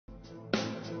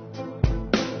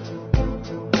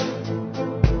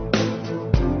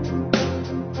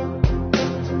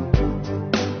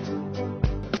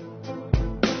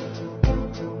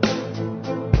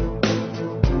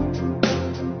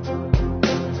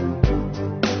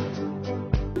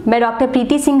मैं डॉक्टर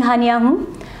प्रीति सिंघानिया हूँ।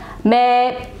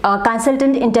 मैं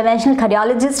कंसल्टेंट इंटरवेंशनल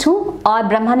कार्डियोलॉजिस्ट हूँ और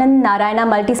ब्रह्मानंद Narayana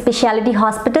multi speciality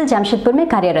hospital Jamshedpur में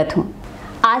कार्यरत हूँ।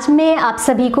 आज मैं आप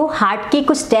सभी को हार्ट के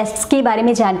कुछ टेस्ट्स के बारे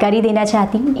में जानकारी देना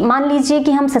चाहती हूँ। मान लीजिए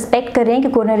कि हम सस्पेक्ट कर रहे हैं कि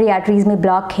कोरोनरी आर्टरीज में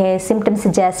ब्लॉक है, सिम्टम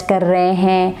सजेस्ट कर रहे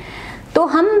हैं, तो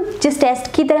हम जिस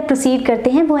टेस्ट की तरह प्रोसीड करते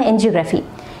हैं वो है एंजियोग्राफी।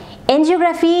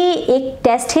 एंजियोग्राफी एक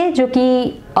टेस्ट है जो कि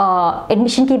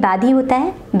एडमिशन के बाद ही होता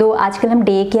है, दो आजकल हम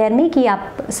डे केयर में कि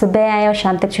आप सुबह आए और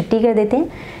शाम तक छुट्टी कर देते हैं।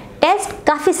 टेस्ट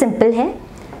काफ़ी सिंपल है,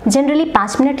 जनरली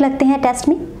 5 मिनट लगते हैं टेस्ट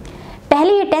में।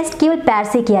 पहले ये टेस्ट केवल पैर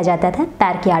से किया जाता था,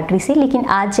 पैर की आर्टरी से, लेकिन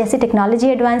आज जैसे टेक्नोलॉजी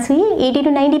एडवांस हुई है 80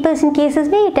 to 90% केसेस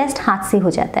में ये टेस्ट हाथ से हो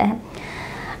जाता है।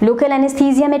 लोकल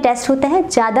एनेस्थीसिया में टेस्ट होता है,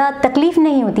 ज़्यादा तकलीफ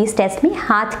नहीं होती इस टेस्ट में।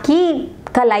 हाथ की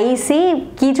कलाई से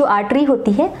की जो आर्टरी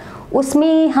होती है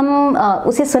उसमें हम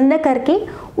उसे सुन्न करके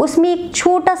उसमें एक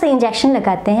छोटा सा इंजेक्शन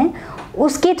लगाते हैं,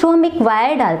 उसके थ्रू हम एक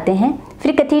वायर डालते हैं,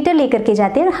 फिर कैथेटर लेकर के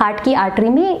जाते हैं और हार्ट की आर्टरी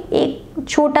में एक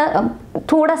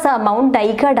थोड़ा सा अमाउंट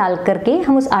डाई का डाल करके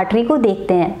हम उस आर्टरी को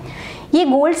देखते हैं। ये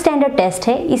गोल्ड स्टैंडर्ड टेस्ट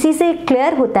है, इसी से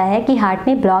क्लियर होता है कि हार्ट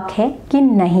में ब्लॉक है कि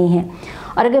नहीं है,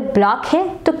 और अगर ब्लॉक है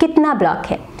तो कितना ब्लॉक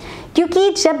है। क्योंकि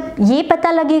जब ये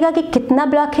पता लगेगा कि कितना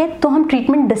ब्लॉक है तो हम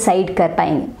ट्रीटमेंट डिसाइड कर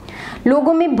पाएंगे।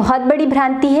 लोगों में बहुत बड़ी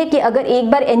भ्रांति है कि अगर एक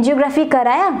बार एंजियोग्राफी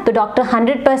कराया तो डॉक्टर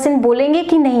 100% बोलेंगे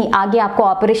कि नहीं, आगे आपको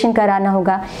ऑपरेशन कराना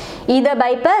होगा, ईदर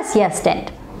बाईपास या स्टेंट।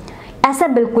 ऐसा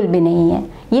बिल्कुल भी नहीं है।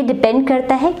 ये डिपेंड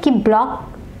करता है कि ब्लॉक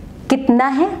कितना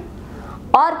है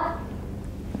और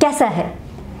कैसा है।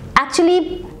 एक्चुअली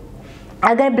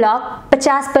अगर ब्लॉक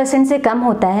 50% से कम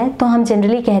होता है तो हम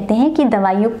जनरली कहते हैं कि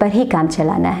दवाइयों पर ही काम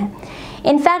चलाना है।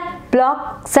 इनफैक्ट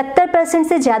ब्लॉक 70%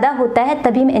 से ज़्यादा होता है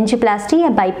तभी हम एंजियोप्लास्टी या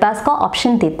बाईपास का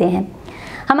ऑप्शन देते हैं।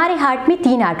 हमारे हार्ट में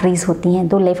 3 आर्टरीज होती हैं,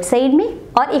 2 लेफ्ट साइड में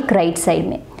और एक राइट साइड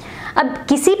में। अब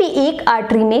किसी भी एक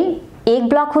आर्टरी में एक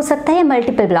ब्लॉक हो सकता है या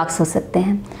मल्टीपल ब्लॉक्स हो सकते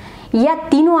हैं, या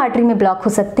तीनों आर्टरी में ब्लॉक हो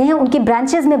सकते हैं, उनके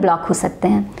ब्रांचेज में ब्लॉक हो सकते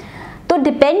हैं। तो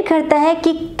डिपेंड करता है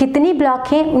कि कितनी ब्लॉक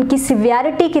है, उनकी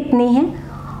सिवियरिटी कितनी है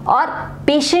और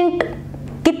पेशेंट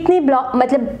कितनी ब्लॉक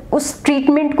मतलब उस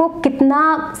ट्रीटमेंट को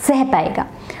कितना सह पाएगा,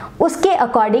 उसके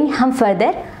अकॉर्डिंग हम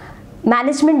फर्दर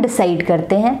मैनेजमेंट डिसाइड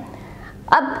करते हैं।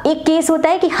 अब एक केस होता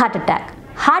है कि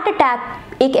हार्ट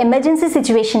अटैक एक इमरजेंसी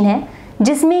सिचुएशन है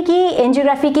जिसमें कि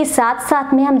एंजियोग्राफी के साथ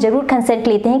साथ में हम जरूर कंसेंट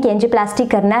लेते हैं कि एंजियोप्लास्टी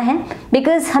करना है,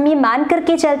 बिकॉज हम ये मान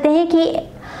करके चलते हैं कि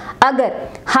अगर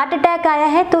हार्ट अटैक आया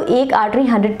है तो एक आर्टरी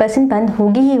 100% बंद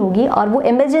होगी ही होगी, और वो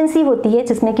इमरजेंसी होती है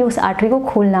जिसमें कि उस आर्टरी को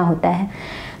खोलना होता है।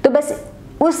 तो बस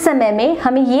उस समय में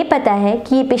हमें ये पता है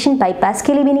कि ये पेशेंट बाईपास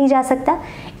के लिए भी नहीं जा सकता,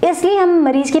 इसलिए हम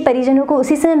मरीज के परिजनों को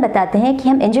उसी समय बताते हैं कि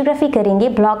हम एंजियोग्राफी करेंगे,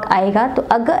 ब्लॉक आएगा, तो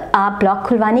अगर आप ब्लॉक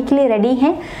खुलवाने के लिए रेडी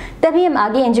हैं तभी हम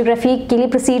आगे एंजियोग्राफी के लिए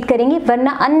प्रोसीड करेंगे,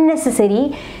 वरना अननेसेसरी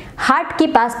हार्ट के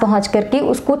पास पहुंच करके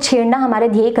उसको छेड़ना हमारे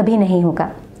ध्येय कभी नहीं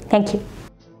होगा। Thank you.